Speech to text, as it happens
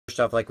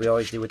stuff like we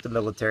always do with the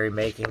military,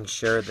 making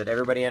sure that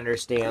everybody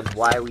understands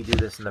why we do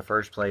this in the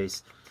first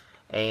place.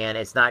 And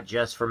it's not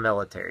just for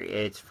military.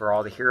 It's for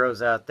all the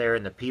heroes out there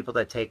and the people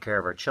that take care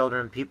of our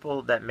children,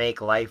 people that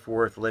make life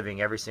worth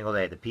living every single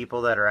day, the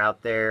people that are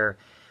out there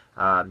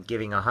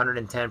giving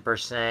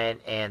 110%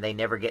 and they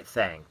never get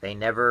thanked. They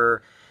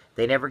never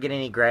get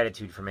any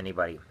gratitude from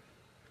anybody.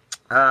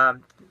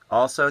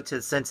 Also,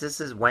 since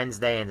this is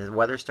Wednesday and the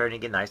weather's starting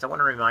to get nice, I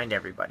want to remind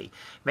everybody,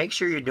 make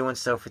sure you're doing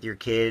stuff with your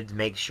kids.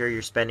 Make sure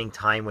you're spending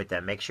time with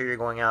them. Make sure you're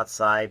going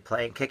outside,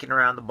 playing, kicking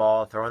around the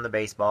ball, throwing the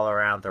baseball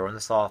around, throwing the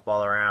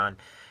softball around,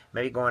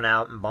 maybe going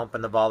out and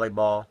bumping the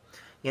volleyball.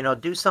 You know,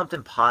 do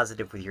something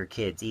positive with your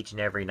kids each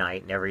and every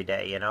night and every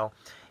day, you know.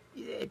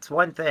 It's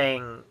one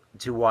thing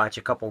to watch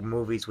a couple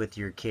movies with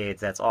your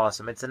kids. That's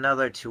awesome. It's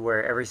another to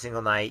where every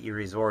single night you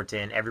resort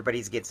in,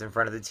 everybody gets in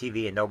front of the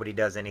TV and nobody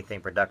does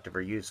anything productive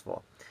or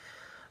useful.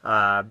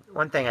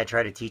 One thing I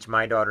try to teach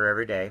my daughter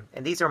every day,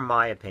 and these are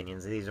my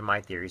opinions, these are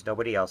my theories,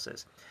 nobody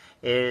else's,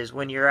 is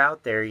when you're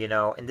out there, you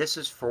know, and this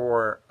is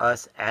for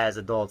us as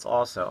adults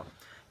also,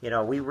 you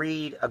know, we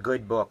read a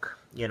good book,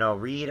 you know,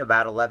 read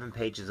about 11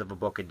 pages of a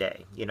book a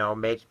day, you know,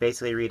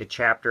 basically read a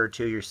chapter or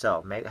two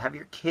yourself. Have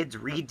your kids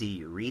read to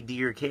you, read to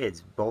your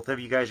kids, both of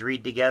you guys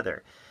read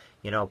together,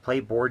 you know,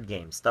 play board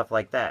games, stuff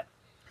like that.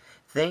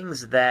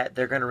 Things that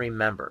they're going to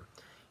remember.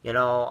 You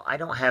know, I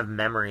don't have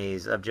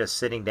memories of just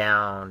sitting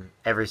down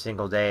every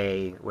single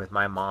day with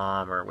my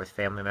mom or with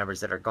family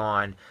members that are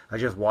gone, or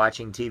just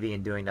watching TV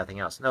and doing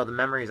nothing else. No, the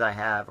memories I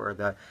have are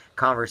the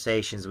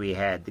conversations we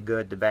had, the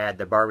good, the bad,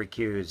 the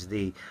barbecues,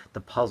 the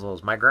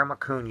puzzles. My grandma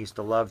Coon used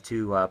to love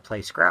to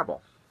play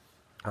Scrabble.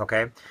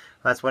 Okay,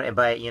 that's what.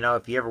 But you know,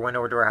 if you ever went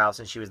over to her house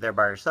and she was there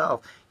by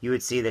herself, you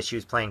would see that she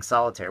was playing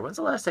solitaire. When's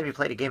the last time you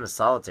played a game of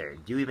solitaire?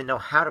 Do you even know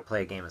how to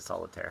play a game of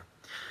solitaire?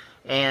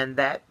 And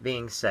that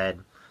being said,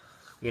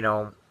 you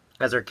know,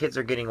 as our kids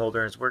are getting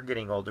older, as we're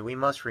getting older, we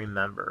must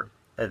remember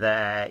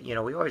that, you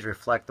know, we always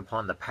reflect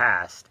upon the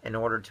past in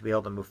order to be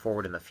able to move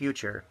forward in the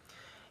future.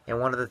 And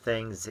one of the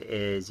things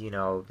is, you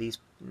know, these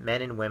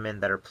men and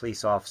women that are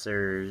police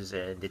officers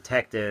and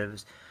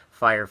detectives,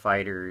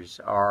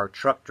 firefighters, our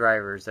truck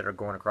drivers that are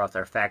going across,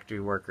 our factory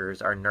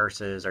workers, our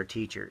nurses, our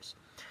teachers.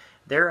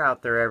 They're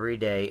out there every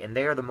day, and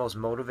they are the most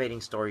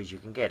motivating stories you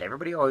can get.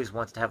 Everybody always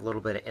wants to have a little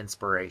bit of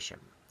inspiration.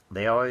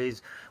 They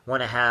always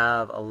want to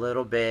have a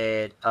little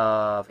bit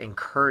of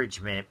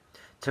encouragement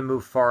to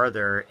move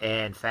farther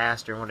and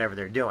faster in whatever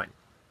they're doing.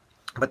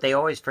 But they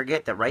always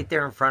forget that right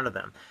there in front of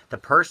them, the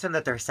person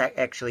that they're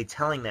actually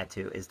telling that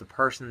to is the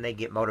person they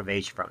get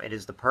motivation from. It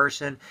is the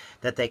person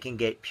that they can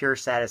get pure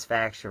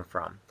satisfaction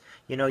from.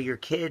 You know, your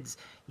kids,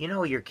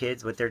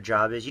 what their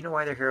job is. You know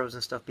why they're heroes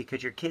and stuff?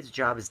 Because your kid's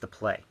job is to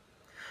play.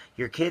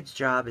 Your kid's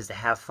job is to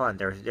have fun.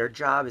 Their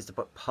job is to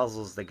put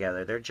puzzles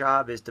together. Their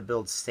job is to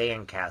build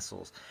sand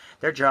castles.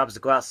 Their job is to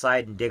go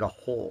outside and dig a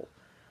hole.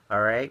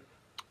 All right?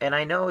 And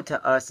I know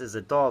to us as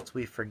adults,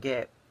 we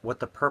forget what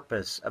the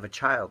purpose of a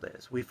child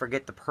is. We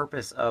forget the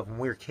purpose of when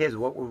we were kids.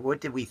 What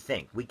did we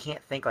think? We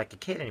can't think like a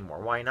kid anymore.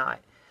 Why not?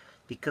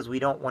 Because we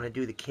don't want to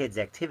do the kids'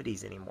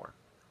 activities anymore.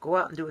 Go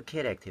out and do a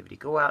kid activity.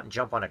 Go out and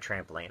jump on a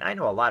trampoline. I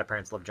know a lot of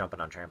parents love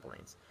jumping on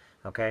trampolines.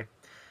 Okay?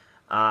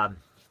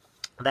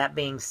 That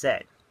being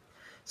said,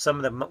 some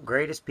of the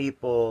greatest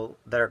people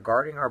that are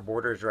guarding our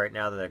borders right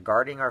now, that are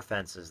guarding our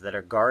fences, that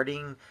are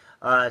guarding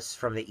us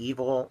from the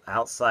evil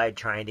outside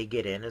trying to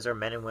get in, is our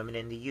men and women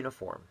in the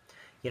uniform.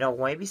 You know,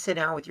 maybe sit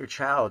down with your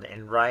child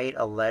and write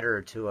a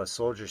letter to a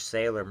soldier,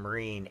 sailor,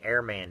 marine,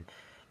 airman,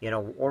 you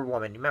know, or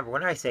woman. Remember,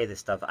 when I say this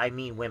stuff, I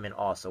mean women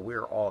also.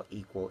 We're all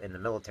equal in the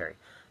military.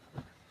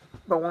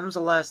 But when was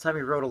the last time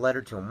you wrote a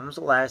letter to them? When was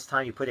the last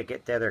time you put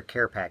together a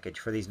care package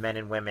for these men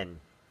and women?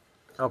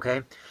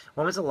 Okay,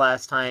 when was the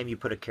last time you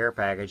put a care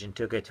package and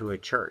took it to a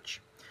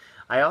church?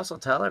 I also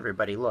tell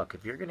everybody, look,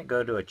 if you're going to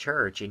go to a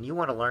church and you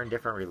want to learn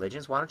different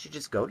religions, why don't you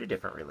just go to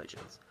different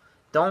religions?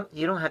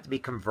 You don't have to be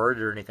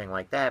converted or anything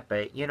like that,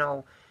 but, you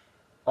know,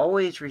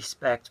 always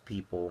respect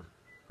people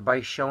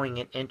by showing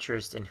an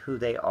interest in who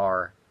they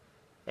are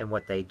and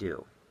what they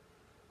do.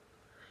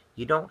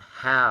 You don't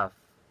have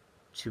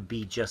to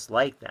be just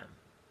like them,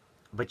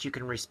 but you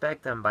can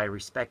respect them by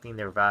respecting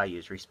their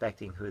values,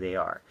 respecting who they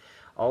are.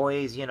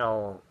 Always, you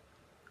know,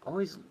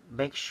 always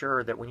make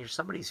sure that when you're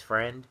somebody's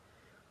friend,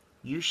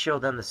 you show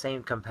them the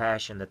same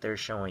compassion that they're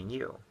showing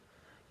you.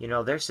 You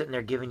know, they're sitting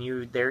there giving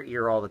you their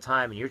ear all the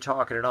time, and you're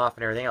talking it off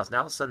and everything else. Now,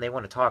 all of a sudden, they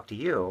want to talk to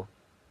you,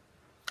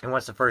 and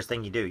what's the first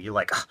thing you do? You're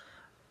like,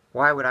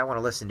 why would I want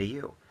to listen to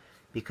you?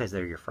 Because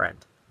they're your friend.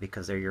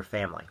 Because they're your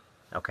family.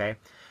 Okay?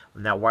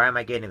 Now, why am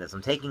I getting this?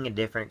 I'm taking a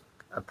different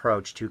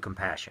approach to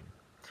compassion.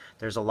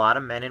 There's a lot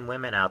of men and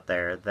women out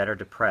there that are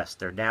depressed.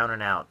 They're down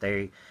and out.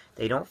 They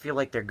don't feel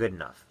like they're good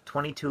enough.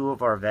 22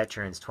 of our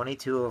veterans,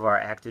 22 of our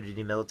active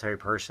duty military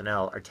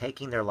personnel are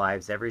taking their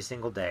lives every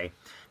single day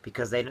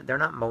because they're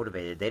not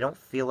motivated. They don't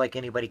feel like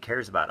anybody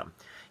cares about them.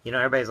 You know,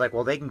 everybody's like,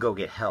 well, they can go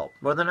get help.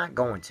 Well, they're not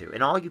going to.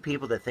 And all you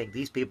people that think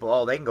these people,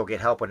 oh, they can go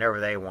get help whenever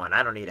they want.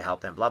 I don't need to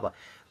help them, blah, blah.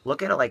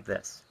 Look at it like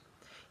this.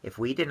 If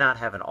we did not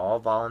have an all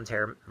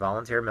volunteer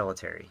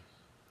military,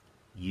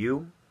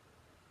 You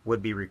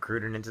would be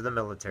recruited into the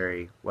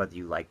military whether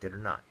you liked it or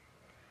not.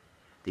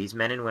 These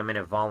men and women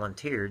have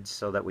volunteered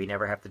so that we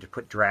never have to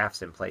put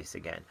drafts in place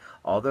again.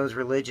 All those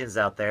religions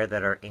out there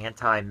that are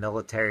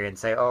anti-military and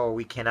say, oh,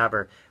 we can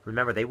never,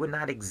 remember, they would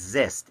not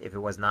exist if it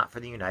was not for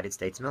the United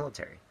States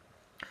military.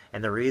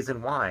 And the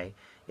reason why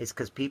is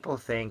because people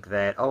think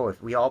that, oh,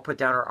 if we all put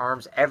down our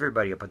arms,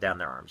 everybody will put down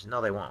their arms.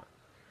 No, they won't.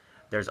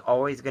 There's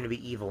always going to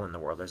be evil in the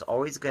world. There's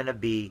always going to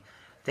be,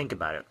 think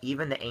about it,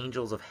 even the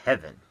angels of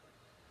heaven,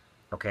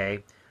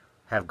 okay,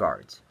 have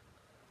guards.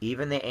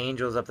 Even the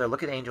angels up there,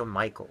 look at Angel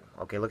Michael,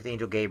 okay, look at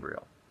Angel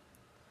Gabriel.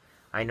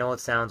 I know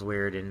it sounds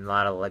weird and a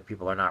lot of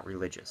people are not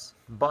religious,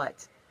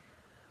 but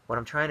what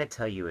I'm trying to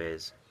tell you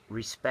is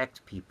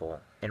respect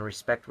people and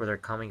respect where they're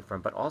coming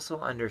from, but also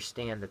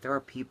understand that there are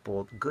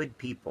people, good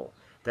people,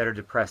 that are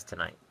depressed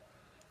tonight.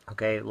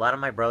 Okay, a lot of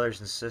my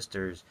brothers and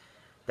sisters,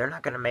 they're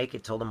not going to make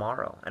it till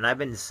tomorrow. And I've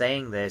been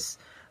saying this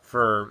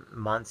for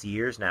months,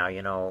 years now,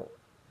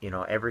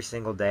 every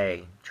single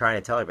day,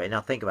 trying to tell everybody.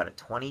 Now think about it,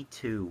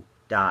 22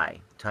 die.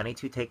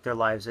 22 take their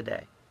lives a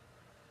day.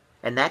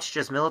 And that's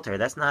just military.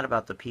 That's not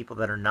about the people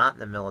that are not in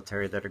the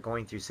military, that are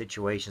going through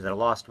situations, that have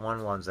lost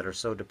loved ones, that are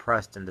so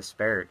depressed and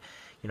despaired.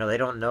 They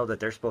don't know that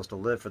they're supposed to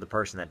live for the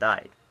person that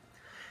died.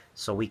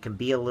 So we can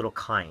be a little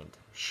kind.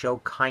 Show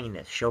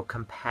kindness. Show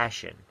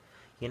compassion.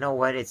 You know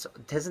what? It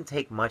doesn't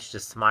take much to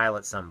smile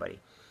at somebody.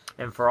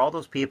 And for all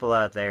those people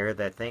out there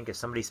that think if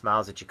somebody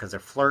smiles at you because they're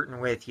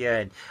flirting with you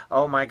and,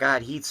 oh my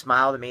God, he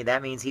smiled at me,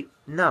 that means he...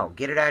 No,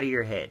 get it out of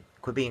your head.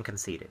 Quit being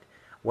conceited.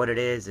 What it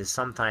is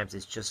sometimes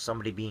it's just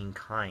somebody being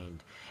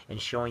kind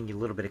and showing you a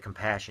little bit of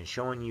compassion,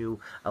 showing you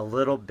a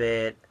little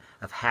bit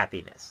of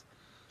happiness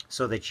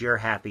so that you're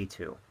happy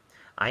too.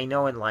 I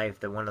know in life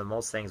that one of the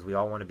most things we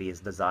all want to be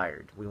is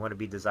desired. We want to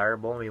be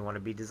desirable and we want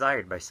to be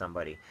desired by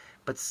somebody.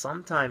 But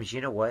sometimes,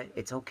 you know what?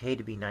 It's okay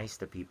to be nice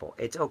to people.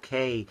 It's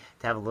okay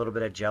to have a little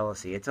bit of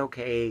jealousy. It's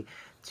okay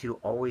to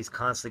always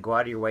constantly go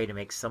out of your way to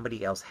make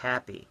somebody else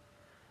happy.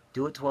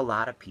 Do it to a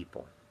lot of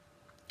people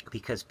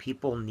because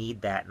people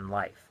need that in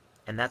life.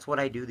 And that's what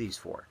I do these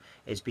for,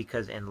 is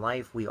because in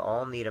life we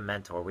all need a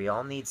mentor. We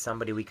all need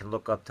somebody we can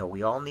look up to.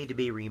 We all need to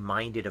be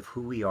reminded of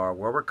who we are,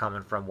 where we're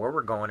coming from, where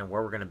we're going, and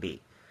where we're going to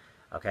be.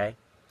 Okay?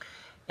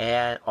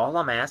 And all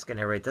I'm asking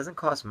here, it doesn't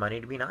cost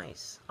money to be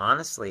nice.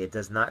 Honestly, it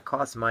does not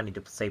cost money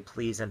to say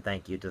please and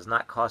thank you. It does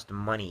not cost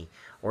money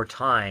or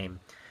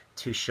time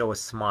to show a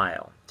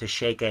smile, to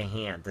shake a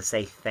hand, to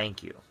say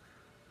thank you.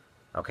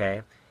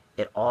 Okay?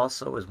 It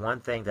also is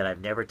one thing that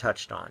I've never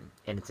touched on,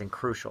 and it's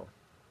crucial.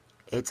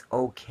 It's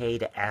okay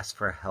to ask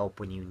for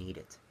help when you need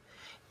it.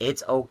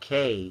 It's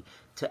okay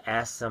to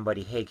ask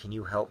somebody, hey, can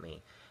you help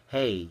me?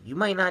 Hey, you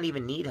might not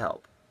even need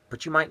help,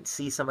 but you might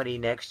see somebody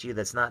next to you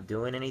that's not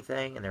doing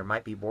anything and they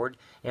might be bored.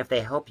 And if they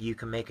help you, you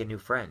can make a new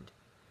friend.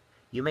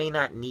 You may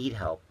not need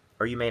help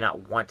or you may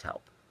not want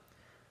help.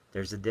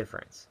 There's a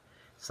difference.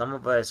 Some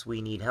of us,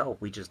 we need help,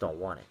 we just don't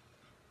want it.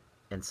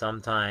 And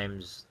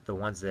sometimes the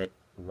ones that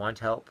want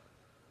help,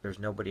 there's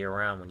nobody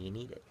around when you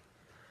need it.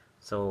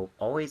 So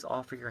always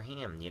offer your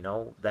hand,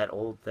 that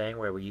old thing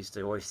where we used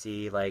to always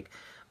see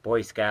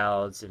Boy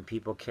Scouts and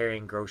people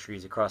carrying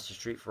groceries across the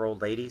street for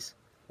old ladies.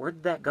 Where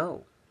did that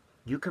go?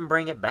 You can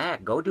bring it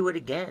back. Go do it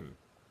again.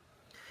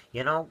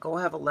 Go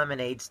have a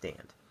lemonade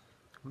stand.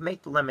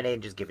 Make the lemonade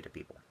and just give it to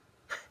people.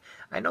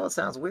 I know it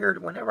sounds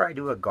weird. Whenever I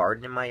do a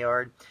garden in my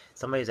yard,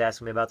 somebody was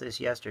asking me about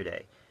this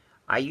yesterday.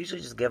 I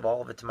usually just give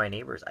all of it to my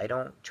neighbors. I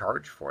don't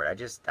charge for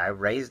it. I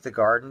raise the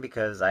garden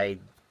because I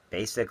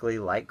basically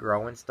like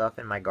growing stuff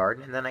in my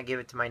garden, and then I give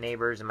it to my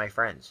neighbors and my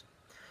friends.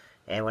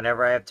 And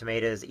whenever I have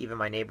tomatoes, even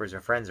my neighbors or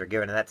friends are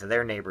giving that to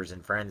their neighbors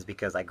and friends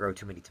because I grow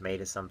too many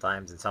tomatoes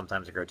sometimes, and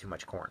sometimes I grow too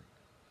much corn.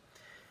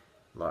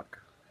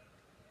 Look,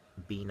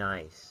 be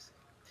nice.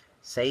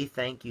 Say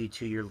thank you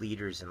to your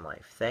leaders in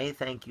life. Say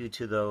thank you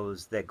to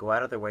those that go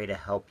out of their way to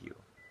help you.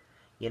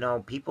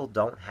 People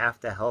don't have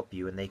to help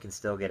you and they can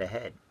still get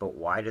ahead. But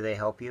why do they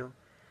help you?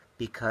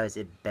 Because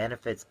it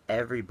benefits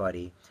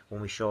everybody when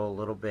we show a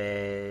little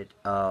bit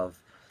of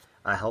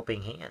a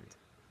helping hand.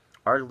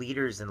 Our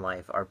leaders in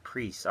life, our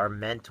priests, our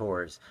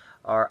mentors,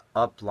 our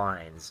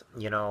uplines,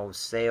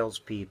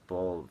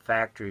 salespeople,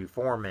 factory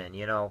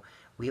foremen,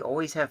 we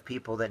always have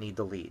people that need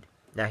to lead.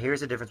 Now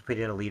here's the difference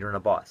between a leader and a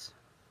boss.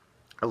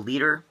 A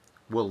leader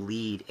will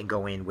lead and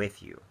go in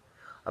with you.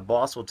 A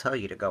boss will tell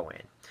you to go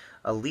in.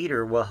 A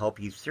leader will help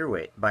you through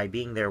it by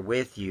being there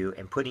with you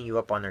and putting you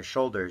up on their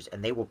shoulders,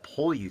 and they will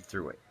pull you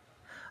through it.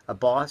 A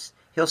boss,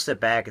 he'll sit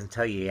back and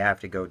tell you have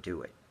to go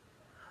do it.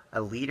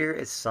 A leader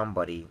is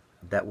somebody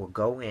that will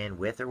go in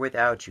with or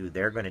without you,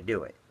 they're going to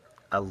do it.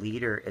 A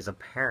leader is a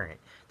parent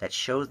that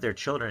shows their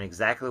children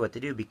exactly what to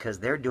do because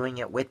they're doing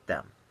it with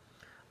them.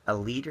 A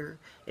leader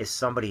is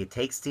somebody who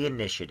takes the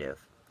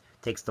initiative,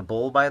 takes the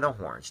bull by the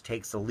horns,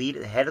 takes the lead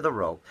at the head of the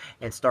rope,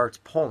 and starts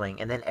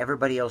pulling, and then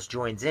everybody else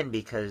joins in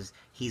because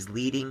he's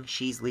leading,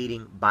 she's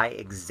leading by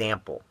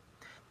example.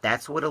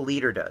 That's what a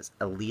leader does.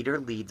 A leader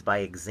leads by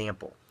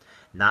example.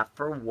 Not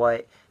for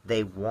what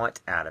they want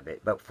out of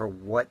it, but for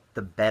what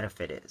the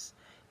benefit is.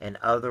 In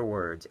other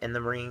words, in the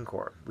Marine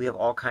Corps, we have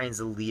all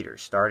kinds of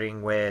leaders,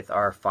 starting with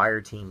our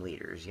fire team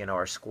leaders,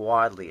 our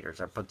squad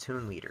leaders, our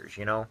platoon leaders,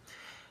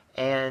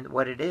 And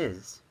what it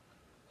is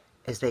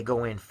they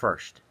go in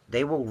first.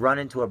 They will run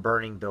into a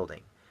burning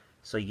building.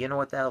 So you know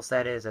what else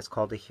that is? That's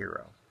called a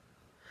hero.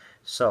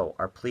 So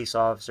our police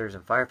officers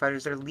and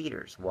firefighters are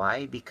leaders.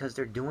 Why? Because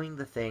they're doing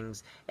the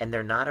things and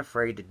they're not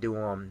afraid to do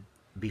them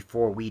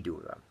before we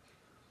do them.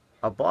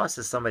 A boss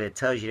is somebody that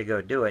tells you to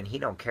go do it, and he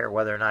don't care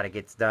whether or not it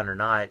gets done or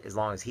not, as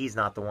long as he's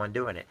not the one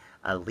doing it.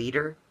 A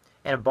leader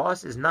and a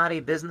boss is not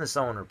a business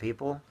owner,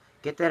 people.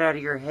 Get that out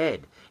of your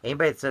head.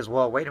 Anybody that says,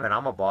 well, wait a minute,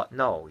 I'm a boss.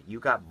 No, you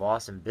got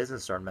boss and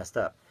business are messed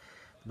up.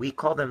 We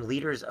call them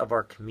leaders of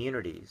our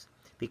communities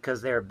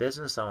because they are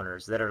business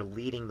owners that are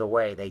leading the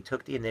way. They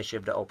took the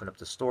initiative to open up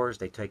the stores.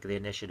 They took the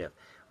initiative.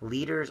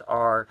 Leaders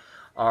are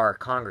our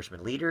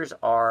congressmen. Leaders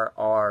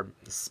are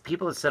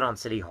people that sit on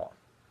City Hall.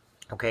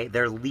 Okay,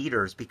 they're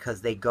leaders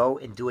because they go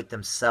and do it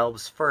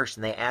themselves first,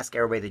 and they ask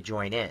everybody to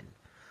join in.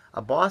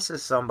 A boss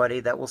is somebody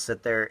that will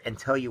sit there and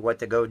tell you what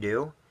to go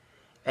do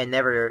and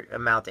never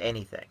amount to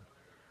anything.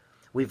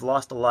 We've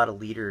lost a lot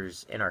of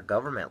leaders in our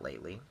government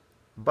lately,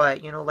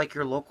 but, like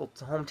your local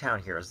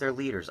hometown heroes, they're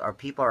leaders. Our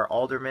people are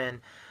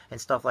aldermen and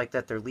stuff like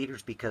that. They're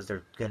leaders because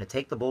they're going to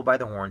take the bull by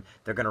the horn.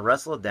 They're going to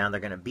wrestle it down. They're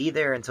going to be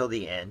there until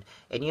the end.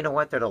 And you know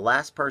what? They're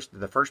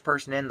the first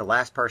person in, the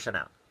last person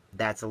out.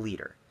 That's a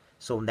leader.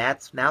 So now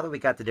that we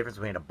got the difference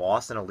between a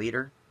boss and a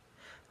leader,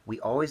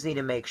 we always need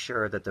to make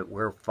sure that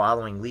we're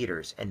following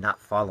leaders and not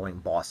following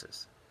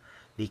bosses.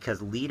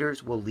 Because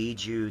leaders will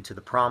lead you to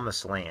the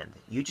promised land.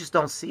 You just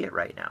don't see it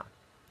right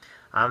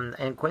now.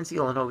 In Quincy,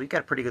 Illinois, we've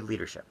got pretty good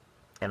leadership.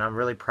 And I'm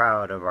really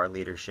proud of our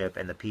leadership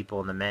and the people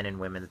and the men and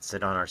women that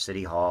sit on our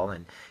city hall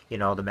and,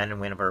 the men and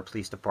women of our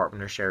police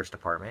department or sheriff's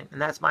department. And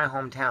that's my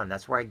hometown.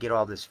 That's where I get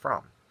all this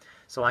from.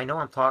 So I know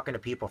I'm talking to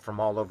people from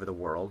all over the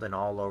world and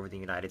all over the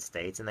United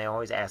States, and they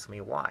always ask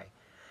me why.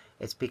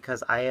 It's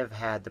because I have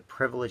had the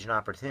privilege and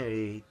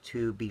opportunity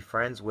to be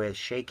friends with,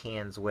 shake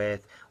hands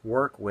with,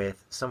 work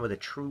with some of the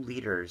true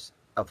leaders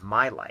of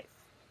my life.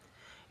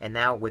 And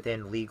now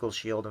within Legal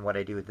Shield and what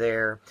I do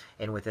there,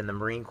 and within the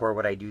Marine Corps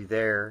what I do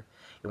there,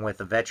 and with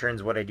the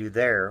veterans what I do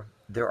there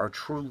are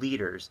true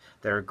leaders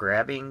that are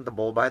grabbing the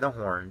bull by the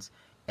horns,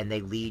 and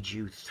they lead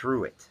you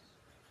through it.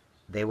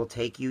 They will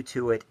take you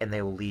to it, and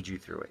they will lead you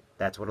through it.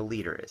 That's what a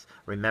leader is.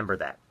 Remember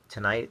that.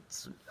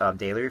 Tonight's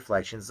Daily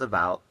Reflections is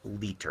about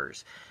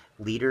leaders.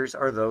 Leaders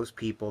are those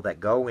people that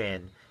go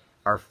in,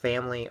 our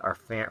family, our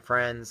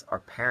friends, our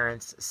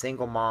parents,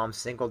 single moms,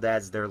 single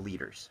dads, they're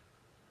leaders.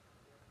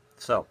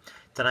 So,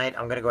 tonight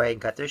I'm going to go ahead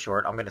and cut this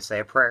short. I'm going to say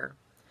a prayer.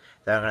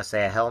 Then I'm going to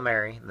say a Hail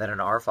Mary, then an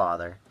Our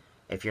Father.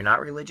 If you're not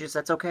religious,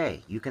 that's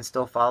okay. You can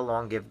still follow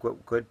along, give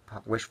good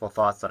wishful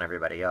thoughts on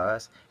everybody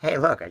else. Hey,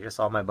 look, I just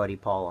saw my buddy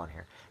Paul on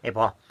here. Hey,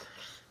 Paul.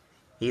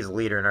 He's a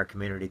leader in our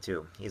community,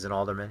 too. He's an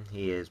alderman.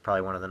 He is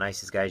probably one of the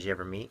nicest guys you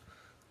ever meet.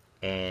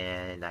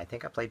 And I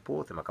think I played pool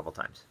with him a couple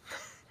times.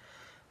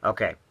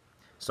 Okay,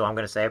 so I'm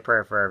going to say a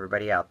prayer for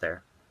everybody out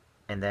there.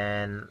 And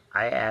then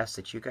I ask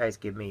that you guys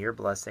give me your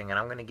blessing, and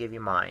I'm going to give you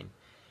mine.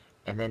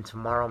 And then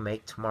tomorrow,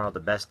 make tomorrow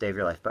the best day of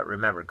your life. But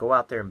remember, go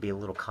out there and be a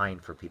little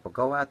kind for people.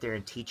 Go out there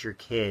and teach your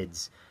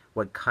kids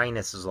what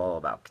kindness is all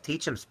about.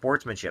 Teach them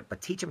sportsmanship,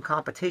 but teach them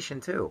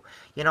competition too.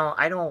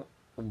 I don't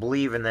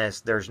believe in this,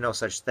 there's no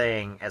such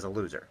thing as a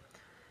loser.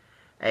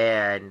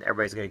 And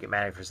everybody's going to get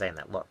mad at me for saying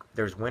that. Look,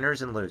 there's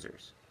winners and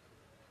losers.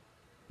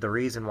 The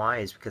reason why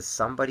is because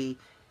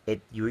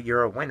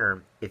you're a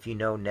winner if you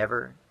know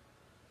never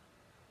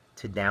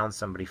to down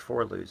somebody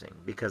for losing,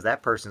 because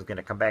that person's going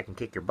to come back and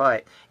kick your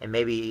butt and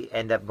maybe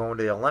end up going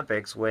to the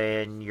Olympics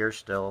when you're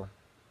still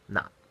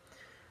not.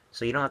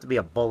 So you don't have to be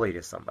a bully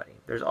to somebody.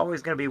 There's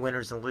always going to be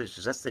winners and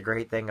losers. That's the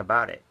great thing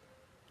about it.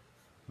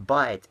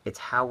 But it's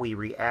how we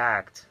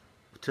react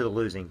to the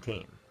losing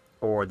team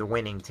or the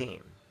winning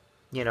team.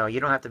 You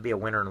don't have to be a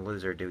winner and a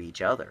loser to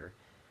each other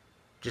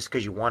just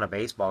because you won a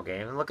baseball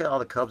game. And look at all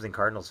the Cubs and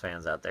Cardinals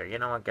fans out there. You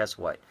know what? Guess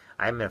what?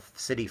 I'm in a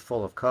city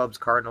full of Cubs,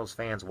 Cardinals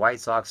fans, White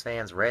Sox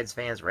fans, Red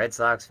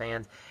Sox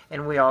fans,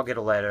 and we all get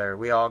a letter.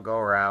 We all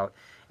go out.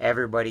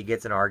 Everybody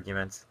gets in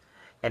arguments.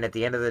 And at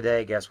the end of the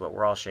day, guess what?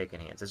 We're all shaking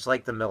hands. It's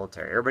like the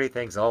military. Everybody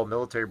thinks,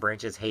 military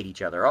branches hate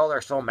each other. Oh,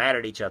 they're so mad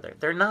at each other.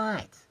 They're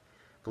not.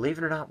 Believe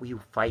it or not, we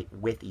fight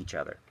with each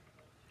other.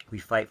 We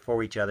fight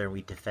for each other, and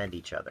we defend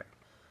each other.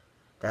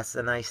 That's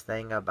the nice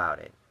thing about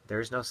it.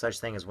 There's no such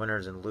thing as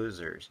winners and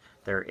losers.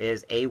 There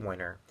is a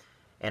winner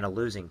and a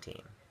losing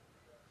team.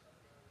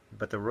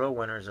 But the real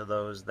winners are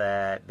those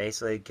that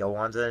basically go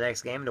on to the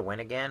next game to win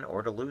again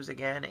or to lose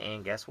again.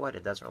 And guess what?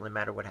 It doesn't really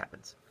matter what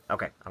happens.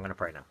 Okay, I'm going to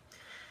pray now.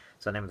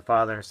 So in the name of the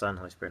Father, and the Son, and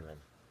the Holy Spirit, amen.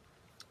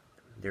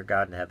 Dear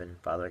God in heaven,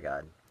 Father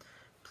God,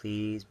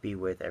 please be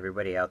with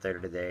everybody out there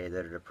today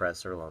that are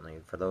depressed or lonely.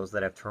 For those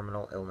that have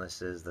terminal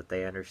illnesses, that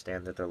they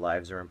understand that their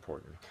lives are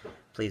important.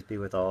 Please be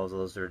with all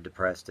those that are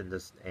depressed and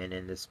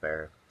in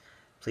despair.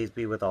 Please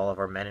be with all of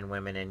our men and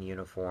women in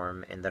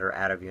uniform and that are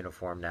out of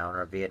uniform now, and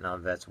our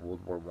Vietnam vets,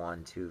 World War I,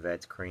 II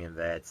vets, Korean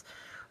vets,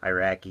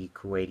 Iraqi,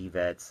 Kuwaiti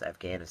vets,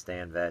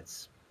 Afghanistan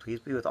vets, Please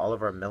be with all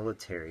of our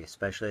military,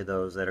 especially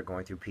those that are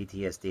going through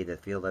PTSD,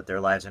 that feel that their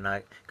lives are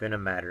not going to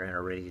matter and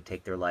are ready to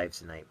take their lives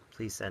tonight.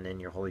 Please send in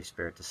your Holy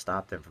Spirit to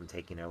stop them from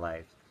taking their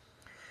lives.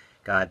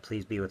 God,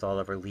 please be with all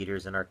of our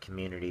leaders in our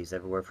communities,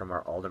 everywhere from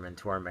our aldermen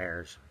to our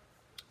mayors.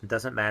 It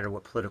doesn't matter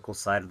what political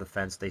side of the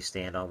fence they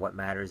stand on. What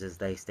matters is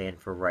they stand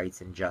for rights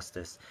and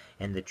justice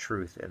and the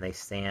truth, and they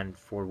stand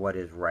for what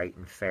is right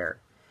and fair,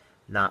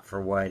 not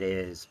for what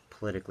is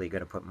politically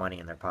going to put money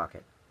in their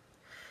pocket.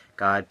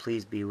 God,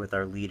 please be with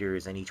our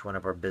leaders in each one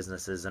of our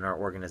businesses and our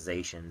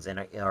organizations,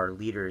 and our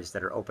leaders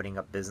that are opening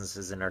up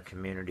businesses in our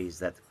communities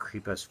that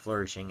keep us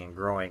flourishing and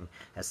growing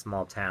as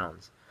small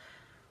towns,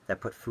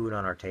 that put food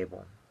on our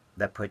table,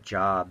 that put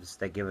jobs,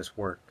 that give us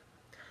work.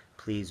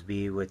 Please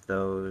be with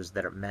those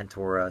that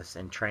mentor us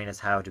and train us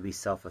how to be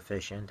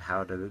self-efficient,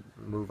 how to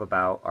move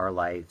about our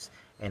lives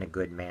in a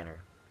good manner.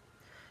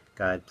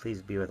 God,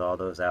 please be with all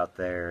those out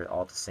there,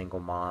 all the single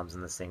moms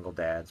and the single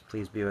dads.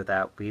 Please be with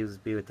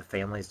the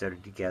families that are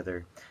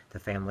together, the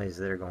families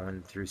that are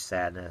going through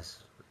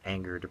sadness,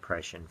 anger,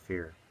 depression,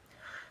 fear.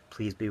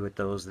 Please be with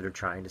those that are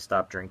trying to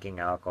stop drinking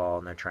alcohol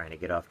and they're trying to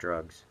get off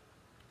drugs.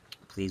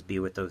 Please be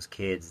with those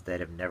kids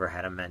that have never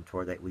had a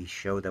mentor, that we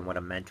show them what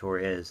a mentor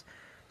is,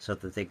 so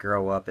that they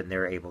grow up and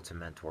they're able to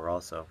mentor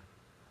also.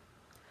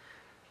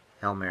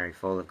 Hail Mary,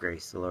 full of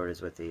grace, the Lord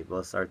is with thee.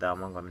 Blessed art thou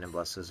among women, and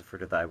blessed is the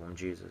fruit of thy womb,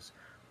 Jesus.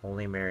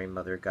 Holy Mary,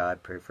 Mother of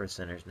God, pray for us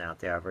sinners now at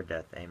the hour of our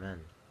death. Amen.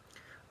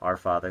 Our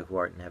Father, who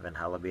art in heaven,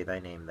 hallowed be thy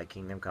name. Thy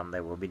kingdom come,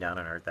 thy will be done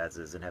on earth as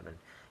it is in heaven.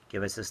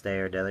 Give us this day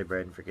our daily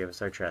bread, and forgive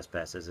us our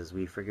trespasses, as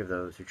we forgive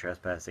those who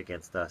trespass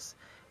against us.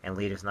 And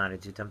lead us not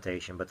into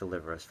temptation, but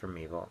deliver us from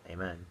evil.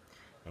 Amen.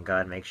 And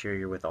God, make sure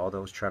you're with all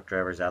those truck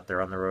drivers out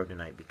there on the road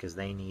tonight, because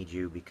they need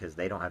you, because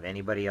they don't have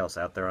anybody else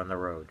out there on the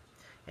road.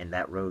 And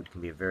that road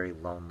can be a very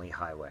lonely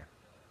highway.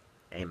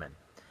 Amen.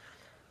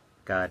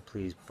 God,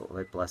 please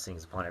put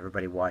blessings upon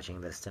everybody watching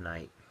this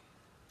tonight,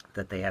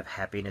 that they have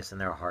happiness in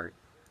their heart,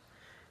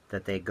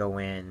 that they go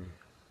in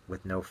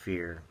with no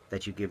fear,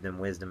 that you give them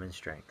wisdom and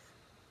strength.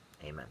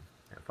 Amen.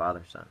 And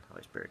Father, Son,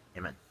 Holy Spirit.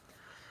 Amen.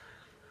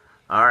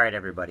 All right,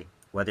 everybody.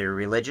 Whether you're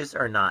religious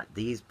or not,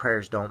 these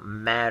prayers don't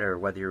matter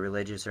whether you're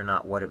religious or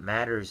not. What it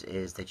matters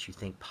is that you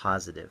think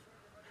positive.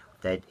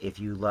 That if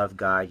you love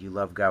God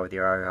with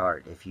your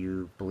heart. If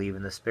you believe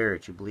in the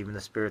Spirit, you believe in the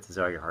Spirit with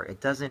all your heart.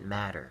 It doesn't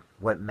matter.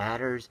 What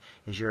matters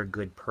is you're a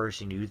good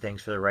person. You do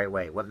things for the right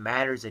way. What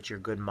matters is that you're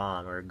a good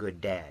mom or a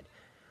good dad.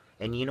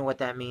 And you know what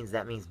that means?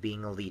 That means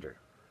being a leader.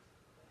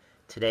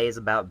 Today is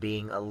about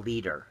being a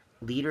leader.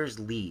 Leaders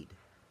lead.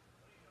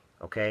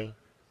 Okay?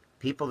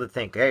 People that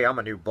think, hey, I'm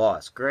a new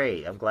boss.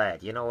 Great, I'm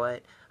glad. You know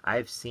what?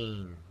 I've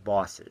seen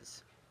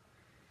bosses,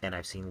 and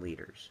I've seen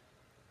leaders.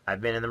 I've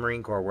been in the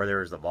Marine Corps where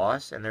there's a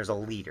boss and there's a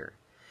leader.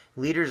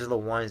 Leaders are the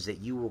ones that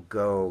you will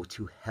go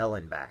to hell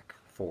and back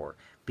for,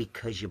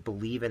 because you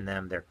believe in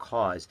them, their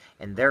cause,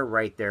 and they're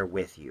right there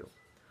with you.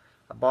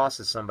 A boss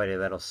is somebody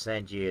that'll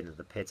send you into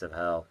the pits of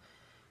hell,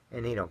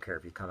 and he don't care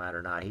if you come out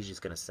or not. He's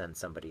just going to send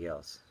somebody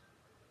else.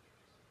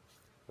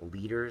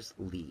 Leaders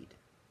lead.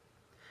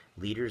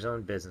 Leaders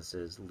own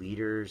businesses.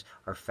 Leaders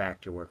are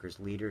factory workers.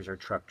 Leaders are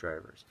truck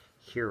drivers.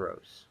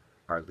 Heroes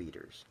are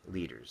leaders.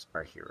 Leaders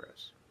are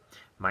heroes.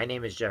 My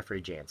name is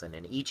Jeffrey Jansen,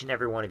 and each and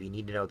every one of you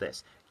need to know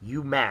this.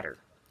 You matter.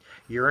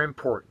 You're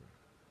important.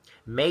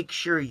 Make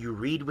sure you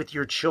read with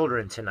your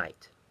children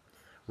tonight.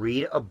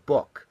 Read a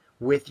book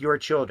with your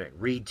children.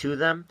 Read to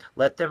them.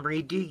 Let them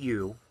read to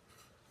you.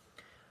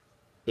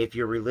 If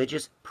you're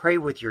religious, pray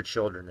with your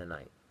children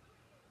tonight.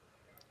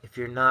 If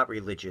you're not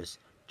religious,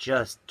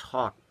 just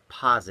talk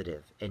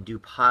positive and do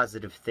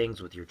positive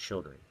things with your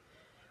children.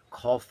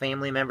 Call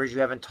family members you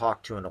haven't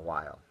talked to in a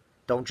while.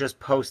 Don't just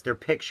post their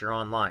picture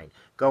online.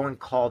 Go and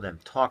call them.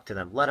 Talk to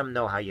them. Let them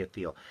know how you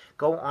feel.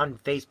 Go on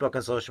Facebook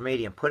and social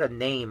media and put a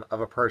name of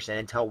a person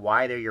and tell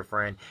why they're your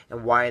friend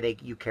and why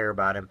you care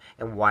about them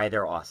and why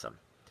they're awesome.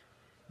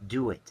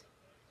 Do it.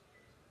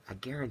 I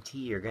guarantee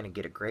you're going to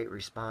get a great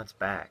response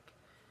back.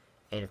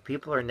 And if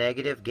people are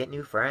negative, get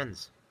new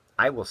friends.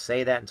 I will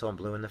say that until I'm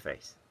blue in the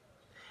face.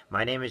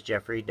 My name is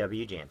Jeffrey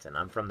W. Jansen.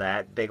 I'm from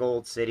that big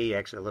old city,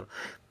 actually a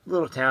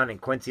little town in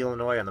Quincy,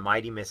 Illinois on the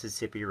mighty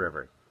Mississippi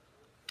River.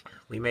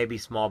 We may be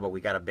small, but we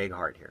got a big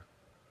heart here.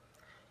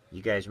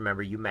 You guys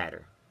remember, you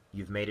matter.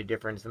 You've made a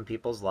difference in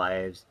people's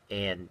lives,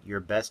 and your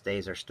best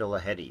days are still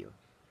ahead of you.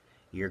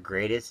 Your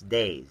greatest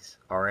days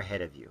are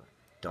ahead of you.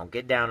 Don't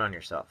get down on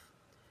yourself.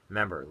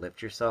 Remember,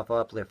 lift yourself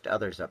up, lift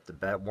others up.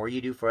 The more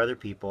you do for other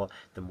people,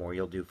 the more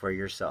you'll do for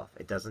yourself.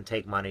 It doesn't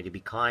take money to be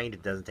kind.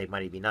 It doesn't take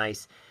money to be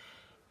nice.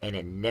 And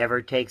it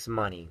never takes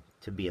money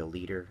to be a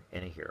leader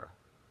and a hero.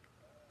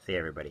 See you,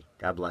 everybody.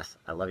 God bless.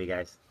 I love you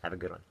guys. Have a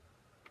good one.